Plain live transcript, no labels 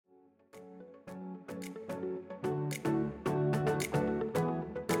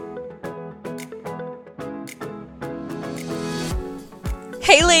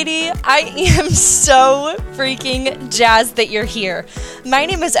Hey lady, I am so freaking jazzed that you're here. My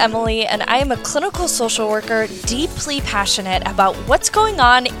name is Emily and I am a clinical social worker deeply passionate about what's going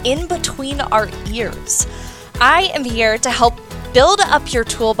on in between our ears. I am here to help build up your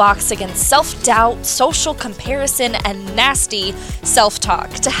toolbox against self-doubt, social comparison, and nasty self-talk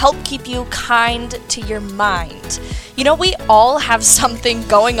to help keep you kind to your mind. You know, we all have something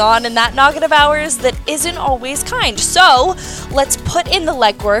going on in that noggin of ours that isn't always kind. So let's put in the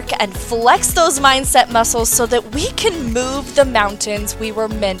legwork and flex those mindset muscles so that we can move the mountains we were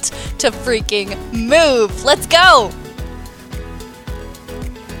meant to freaking move. Let's go!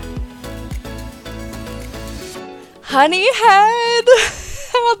 Honeyhead,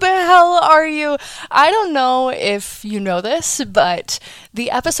 how the hell are you? I don't know if you know this, but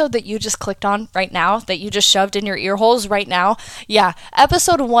the episode that you just clicked on right now, that you just shoved in your ear holes right now,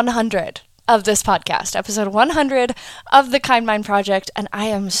 episode 100 of this podcast, episode 100 of the Kind Mind Project, and I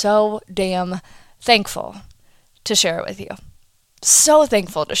am so damn thankful to share it with you. So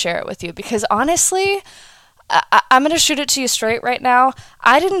thankful to share it with you because honestly, I'm going to shoot it to you straight right now.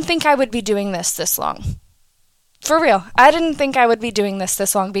 I didn't think I would be doing this long. For real, I didn't think I would be doing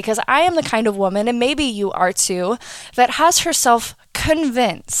this long because I am the kind of woman, and maybe you are too, that has herself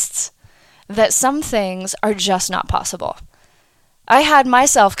convinced that some things are just not possible. I had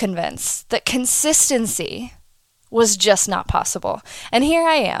myself convinced that consistency was just not possible. And here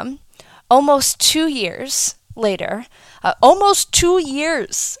I am, almost 2 years later, almost 2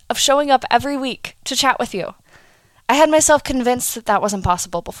 years of showing up every week to chat with you. I had myself convinced that that wasn't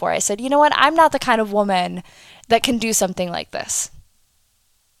possible before. I said, you know what, I'm not the kind of woman that can do something like this.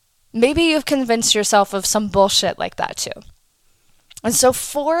 Maybe you've convinced yourself of some bullshit like that too. And so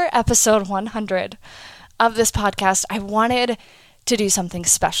for episode 100 of this podcast, I wanted to do something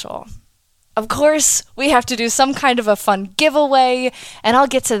special. Of course, we have to do some kind of a fun giveaway, and I'll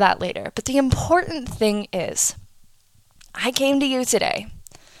get to that later. But the important thing is, I came to you today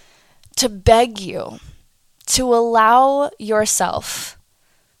to beg you to allow yourself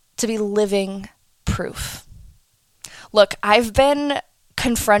to be living proof. Look, I've been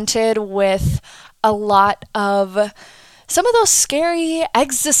confronted with a lot of some of those scary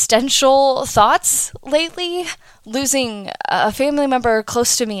existential thoughts lately, losing a family member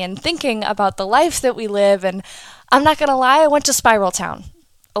close to me and thinking about the life that we live. And I'm not going to lie, I went to Spiral Town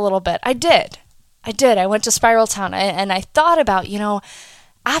a little bit. I did. I went to Spiral Town and I thought about,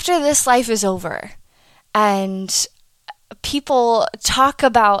 after this life is over and people talk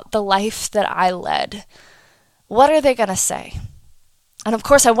about the life that I led, what are they going to say? And of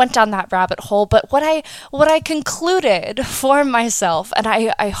course, I went down that rabbit hole, but what I concluded for myself, and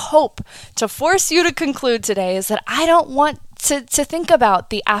I hope to force you to conclude today, is that I don't want to think about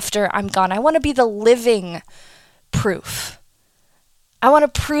the after I'm gone. I want to be the living proof. I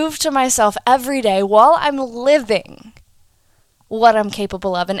want to prove to myself every day while I'm living what I'm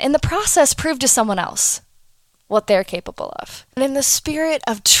capable of, and in the process, prove to someone else what they're capable of. And in the spirit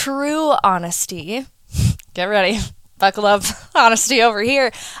of true honesty, get ready, buckle up, honesty over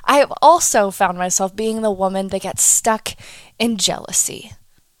here, I have also found myself being the woman that gets stuck in jealousy.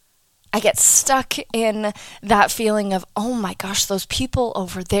 I get stuck in that feeling of, oh my gosh, those people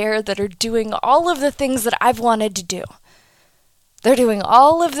over there that are doing all of the things that I've wanted to do. They're doing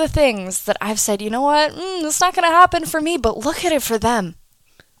all of the things that I've said, you know what, it's not going to happen for me, but look at it for them.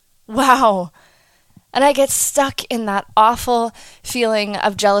 Wow. And I get stuck in that awful feeling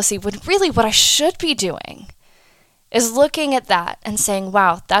of jealousy when really what I should be doing is looking at that and saying,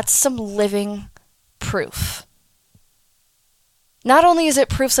 wow, that's some living proof. Not only is it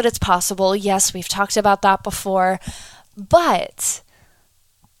proof that it's possible, yes, we've talked about that before, but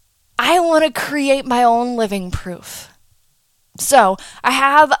I want to create my own living proof. So I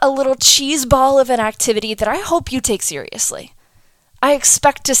have a little cheese ball of an activity that I hope you take seriously. I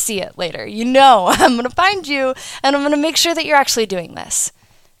expect to see it later. I'm going to find you and I'm going to make sure that you're actually doing this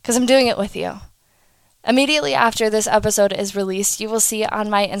because I'm doing it with you. Immediately after this episode is released, you will see on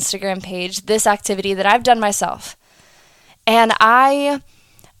my Instagram page this activity that I've done myself. And I'm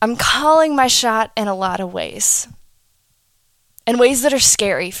calling my shot in a lot of ways. In ways that are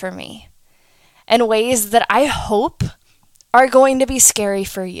scary for me. In ways that I hope are going to be scary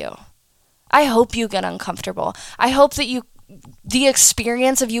for you. I hope you get uncomfortable. I hope that the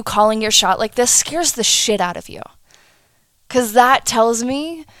experience of you calling your shot like this scares the shit out of you. Because that tells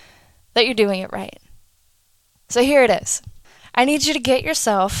me that you're doing it right. So here it is. I need you to get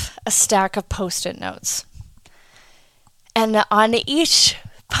yourself a stack of Post-it notes. And on each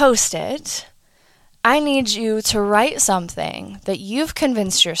Post-it, I need you to write something that you've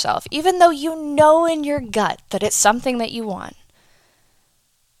convinced yourself, even though you know in your gut that it's something that you want.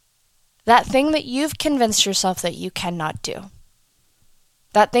 That thing that you've convinced yourself that you cannot do.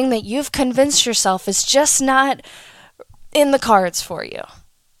 That thing that you've convinced yourself is just not in the cards for you.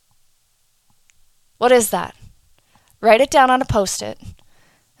 What is that? Write it down on a Post-it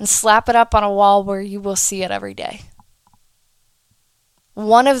and slap it up on a wall where you will see it every day.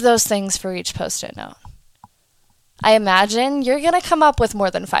 One of those things for each Post-it note. I imagine you're going to come up with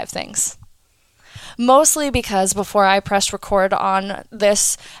more than 5 things. Mostly because before I pressed record on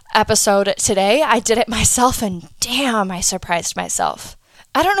this episode today, I did it myself and damn, I surprised myself.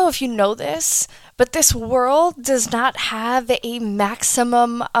 I don't know if you know this, but this world does not have a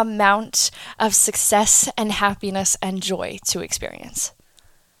maximum amount of success and happiness and joy to experience.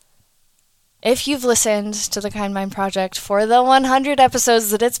 If you've listened to the Kind Mind Project for the 100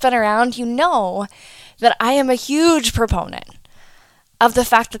 episodes that it's been around, you know that I am a huge proponent of the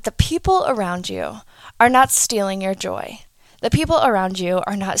fact that the people around you are not stealing your joy. The people around you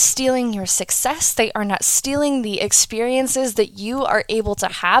are not stealing your success. They are not stealing the experiences that you are able to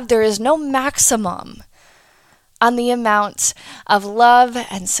have. There is no maximum on the amount of love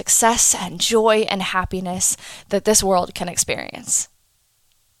and success and joy and happiness that this world can experience.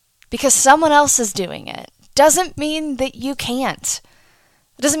 Because someone else is doing it doesn't mean that you can't.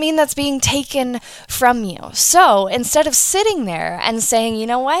 It doesn't mean that's being taken from you. So instead of sitting there and saying, you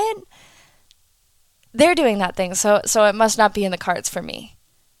know what? They're doing that thing, so it must not be in the cards for me.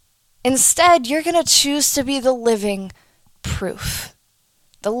 Instead, you're going to choose to be the living proof.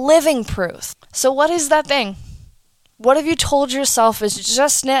 The living proof. So what is that thing? What have you told yourself is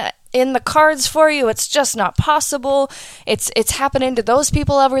just not in the cards for you? It's just not possible. It's happening to those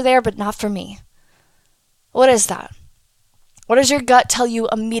people over there, but not for me. What is that? What does your gut tell you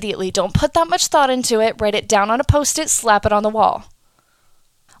immediately? Don't put that much thought into it. Write it down on a Post-it, slap it on the wall.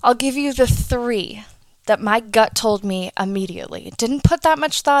 I'll give you the 3 that my gut told me immediately. Didn't put that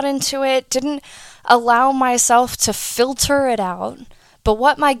much thought into it, didn't allow myself to filter it out, but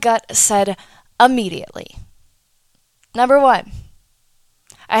what my gut said immediately. Number 1,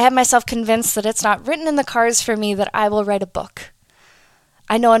 I had myself convinced that it's not written in the cards for me that I will write a book.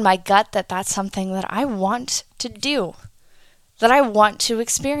 I know in my gut that that's something that I want to do, that I want to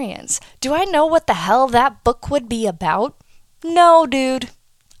experience. Do I know what the hell that book would be about? No, dude,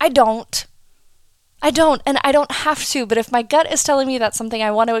 I don't. And I don't have to, but if my gut is telling me that's something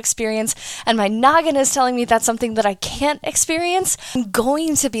I want to experience, and my noggin is telling me that's something that I can't experience, I'm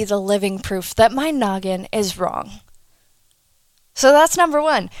going to be the living proof that my noggin is wrong. So that's number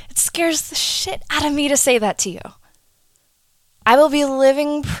 1. It scares the shit out of me to say that to you. I will be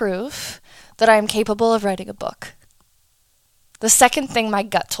living proof that I am capable of writing a book. The second thing my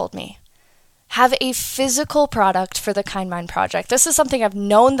gut told me, have a physical product for the Kind Mind Project. This is something I've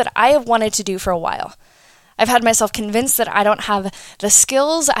known that I have wanted to do for a while. I've had myself convinced that I don't have the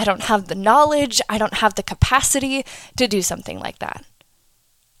skills, I don't have the knowledge, I don't have the capacity to do something like that.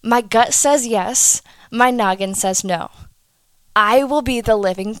 My gut says yes, my noggin says no. I will be the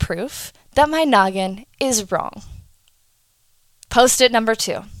living proof that my noggin is wrong. Post-it number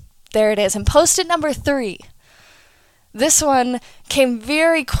 2. There it is. And post-it number 3. This one came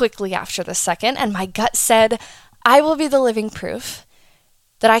very quickly after the second, and my gut said, I will be the living proof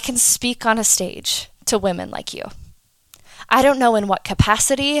that I can speak on a stage to women like you. I don't know in what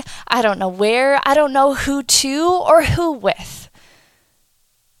capacity, I don't know where, I don't know who to or who with.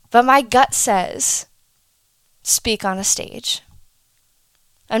 But my gut says, speak on a stage.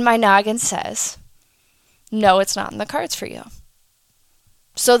 And my noggin says, no, it's not in the cards for you.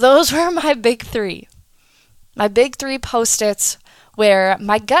 So those were my big 3. My big 3 Post-its where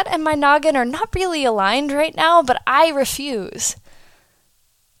my gut and my noggin are not really aligned right now, but I refuse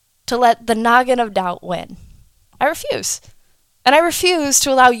to let the noggin of doubt win. I refuse. And I refuse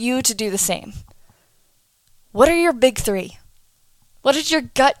to allow you to do the same. What are your big 3? What did your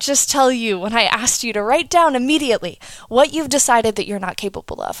gut just tell you when I asked you to write down immediately what you've decided that you're not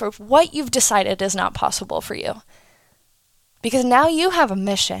capable of, or what you've decided is not possible for you? Because now you have a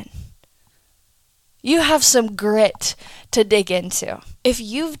mission. You have some grit to dig into. If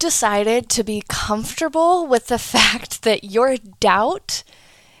you've decided to be comfortable with the fact that your doubt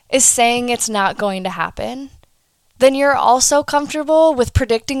is saying it's not going to happen, then you're also comfortable with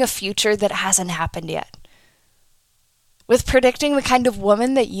predicting a future that hasn't happened yet. With predicting the kind of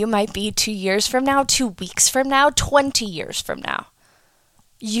woman that you might be 2 years from now, 2 weeks from now, 20 years from now.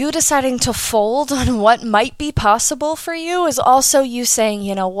 You deciding to fold on what might be possible for you is also you saying,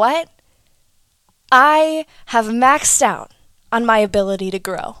 you know what? I have maxed out on my ability to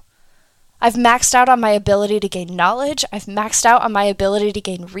grow. I've maxed out on my ability to gain knowledge. I've maxed out on my ability to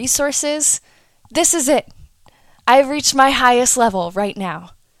gain resources. This is it. I've reached my highest level right now.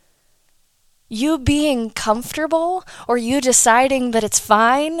 You being comfortable or you deciding that it's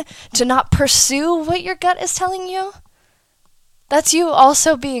fine to not pursue what your gut is telling you, that's you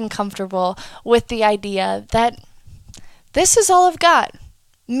also being comfortable with the idea that this is all I've got.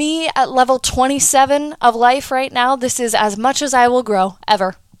 Me at level 27 of life right now, this is as much as I will grow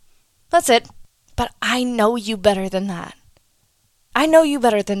ever. That's it. But I know you better than that. I know you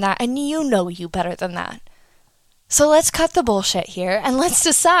better than that, and you know you better than that. So let's cut the bullshit here and let's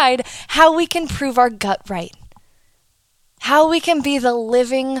decide how we can prove our gut right. How we can be the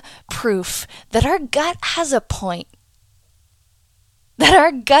living proof that our gut has a point. That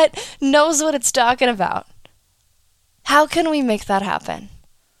our gut knows what it's talking about. How can we make that happen?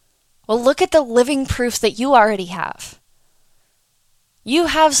 Well, look at the living proof that you already have. You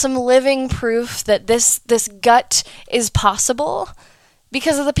have some living proof that this gut is possible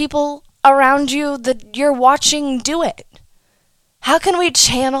because of the people around you that you're watching do it. How can we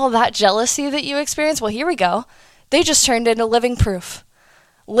channel that jealousy that you experience? Well, here we go. They just turned into living proof.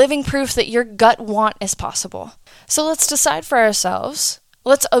 Living proof that your gut want is possible. So let's decide for ourselves.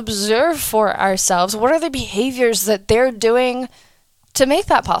 Let's observe for ourselves what are the behaviors that they're doing to make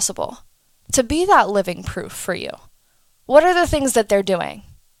that possible, to be that living proof for you. What are the things that they're doing?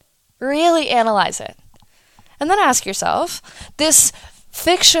 Really analyze it. And then ask yourself, this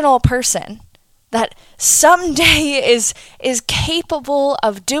fictional person that someday is capable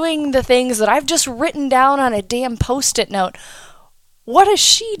of doing the things that I've just written down on a damn Post-it note, what does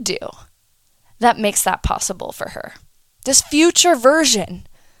she do that makes that possible for her? This future version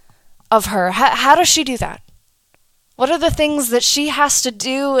of her, how does she do that? What are the things that she has to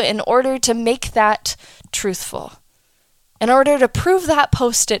do in order to make that truthful? In order to prove that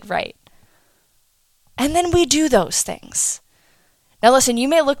Post-it right? And then we do those things. Now listen, you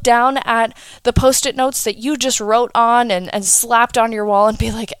may look down at the Post-it notes that you just wrote on and slapped on your wall and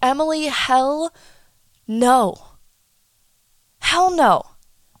be like, Emily, hell no. Hell no.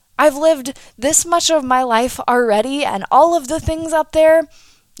 I've lived this much of my life already and all of the things up there,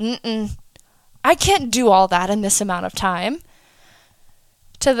 I can't do all that in this amount of time.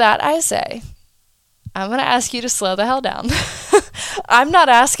 To that I say, I'm going to ask you to slow the hell down. I'm not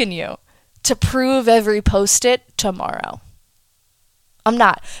asking you to prove every Post-it tomorrow. I'm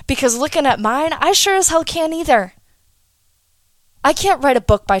not. Because looking at mine, I sure as hell can't either. I can't write a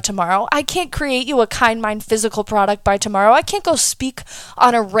book by tomorrow. I can't create you a Kind Mind physical product by tomorrow. I can't go speak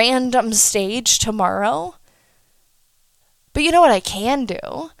on a random stage tomorrow. But you know what I can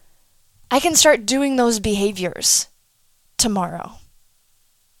do? I can start doing those behaviors tomorrow.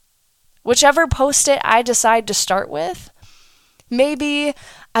 Whichever Post-it I decide to start with, maybe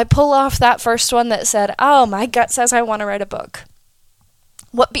I pull off that first one that said, oh, my gut says I want to write a book.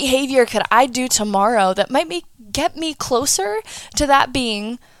 What behavior could I do tomorrow that might get me closer to that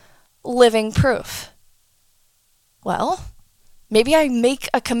being living proof? Well, maybe I make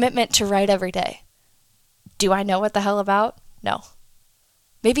a commitment to write every day. Do I know what the hell about? No.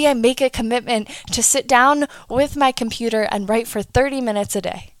 Maybe I make a commitment to sit down with my computer and write for 30 minutes a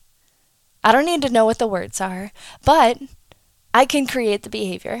day. I don't need to know what the words are, but I can create the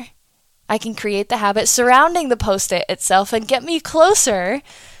behavior. I can create the habit surrounding the Post-it itself and get me closer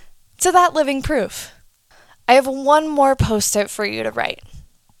to that living proof. I have one more Post-it for you to write.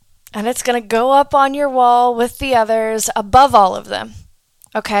 And it's going to go up on your wall with the others above all of them.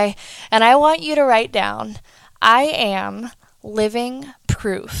 Okay? And I want you to write down, I am living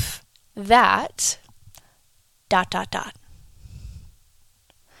proof that ...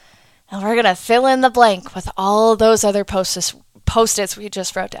 And we're going to fill in the blank with all those other Post-its we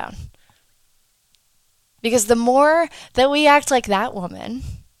just wrote down. Because the more that we act like that woman,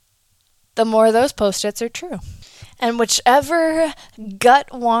 the more those Post-its are true. And whichever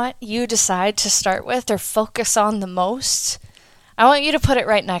gut want you decide to start with or focus on the most, I want you to put it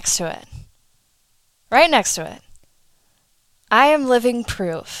right next to it. Right next to it. I am living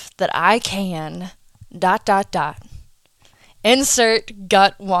proof that I can ... Insert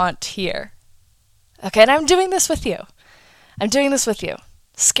gut want here. Okay, and I'm doing this with you.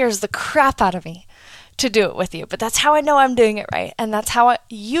 Scares the crap out of me to do it with you, but that's how I know I'm doing it right, and that's how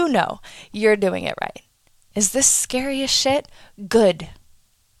you know you're doing it right. Is this scary as shit? Good.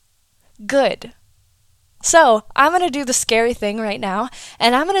 So, I'm going to do the scary thing right now,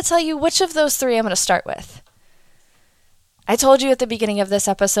 and I'm going to tell you which of those three I'm going to start with. I told you at the beginning of this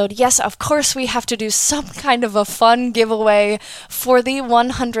episode, yes, of course we have to do some kind of a fun giveaway for the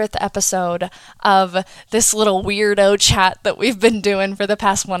 100th episode of this little weirdo chat that we've been doing for the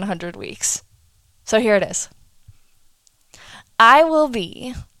past 100 weeks. So here it is. I will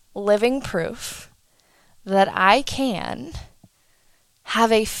be living proof that I can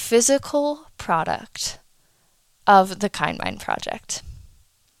have a physical product of the Kind Mind Project.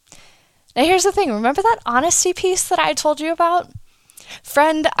 Now here's the thing, remember that honesty piece that I told you about?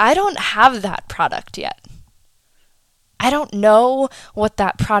 Friend, I don't have that product yet. I don't know what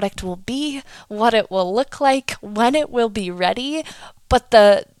that product will be, what it will look like, when it will be ready, but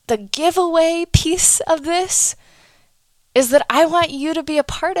the giveaway piece of this is that I want you to be a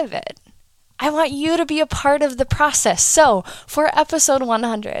part of it. I want you to be a part of the process. So, for episode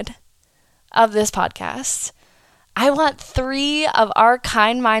 100 of this podcast, I want 3 of our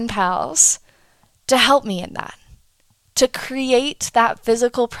Kind Mind pals to help me in that, to create that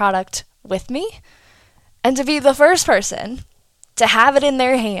physical product with me, and to be the first person to have it in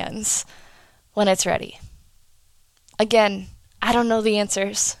their hands when it's ready. Again, I don't know the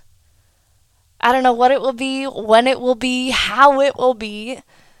answers. I don't know what it will be, when it will be, how it will be,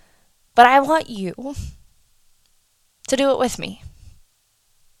 but I want you to do it with me.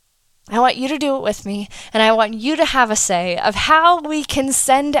 I want you to do it with me, and I want you to have a say of how we can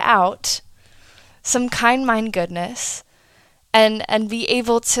send out some Kind Mind goodness and be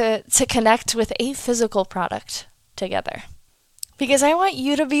able to connect with a physical product together. Because I want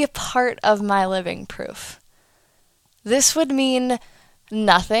you to be a part of my living proof. This would mean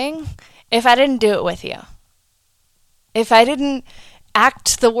nothing if I didn't do it with you. If I didn't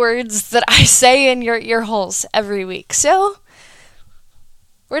act the words that I say in your ear holes every week. So,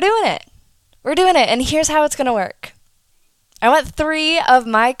 we're doing it. We're doing it, and here's how it's going to work. I want 3 of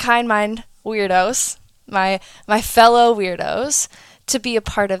my Kind Mind weirdos, my fellow weirdos, to be a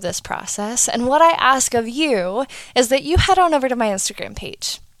part of this process. And what I ask of you is that you head on over to my Instagram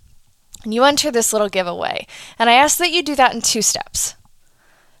page and you enter this little giveaway. And I ask that you do that in 2 steps.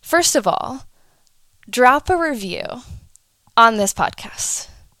 First of all, drop a review on this podcast.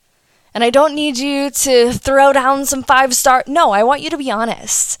 And I don't need you to throw down some 5-star. No, I want you to be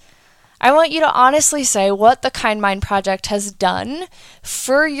honest. I want you to honestly say what the Kind Mind Project has done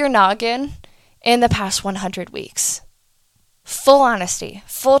for your noggin in the past 100 weeks. Full honesty,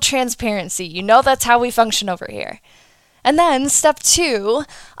 full transparency. You know that's how we function over here. And then step 2,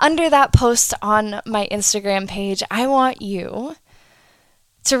 under that post on my Instagram page, I want you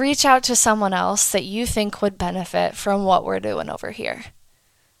to reach out to someone else that you think would benefit from what we're doing over here.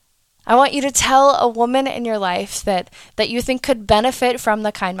 I want you to tell a woman in your life that you think could benefit from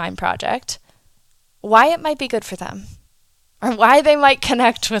the Kind Mind Project why it might be good for them, or why they might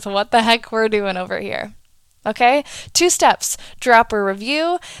connect with what the heck we're doing over here. Okay? 2 steps. Drop a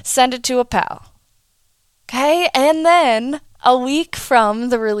review, send it to a pal. Okay? And then, a week from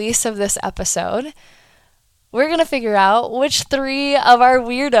the release of this episode, we're going to figure out which 3 of our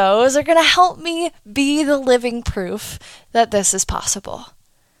weirdos are going to help me be the living proof that this is possible.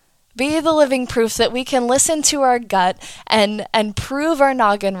 Be the living proof that we can listen to our gut and prove our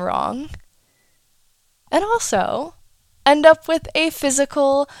noggin wrong. And also end up with a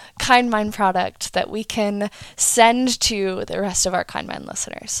physical Kind Mind product that we can send to the rest of our Kind Mind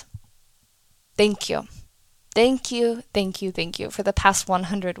listeners. Thank you. Thank you, thank you, thank you for the past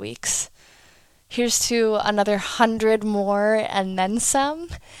 100 weeks. Here's to another 100 more and then some.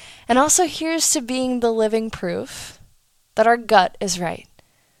 And also here's to being the living proof that our gut is right.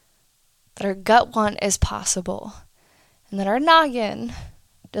 That our gut want is possible. And that our noggin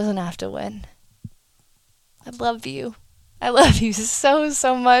doesn't have to win. I love you. I love you so,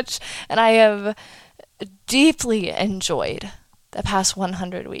 so much. And I have deeply enjoyed the past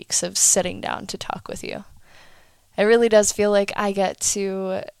 100 weeks of sitting down to talk with you. It really does feel like I get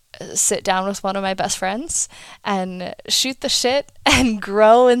to sit down with one of my best friends and shoot the shit and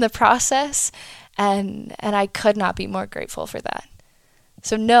grow in the process. And I could not be more grateful for that.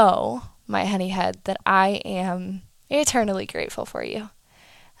 So know, my honeyhead, that I am eternally grateful for you.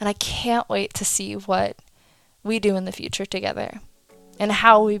 And I can't wait to see what we do in the future together and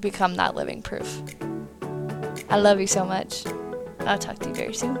how we become that living proof. I love you so much. I'll talk to you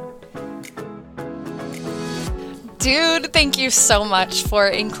very soon. Dude, thank you so much for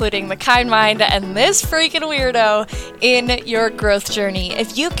including the Kind Mind and this freaking weirdo in your growth journey.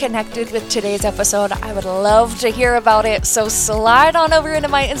 If you connected with today's episode, I would love to hear about it. So slide on over into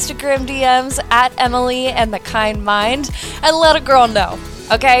my Instagram DMs at Emily and the Kind Mind and let a girl know,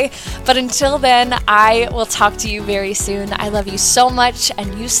 okay? But until then, I will talk to you very soon. I love you so much,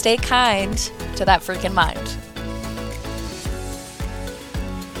 and you stay kind to that freaking mind.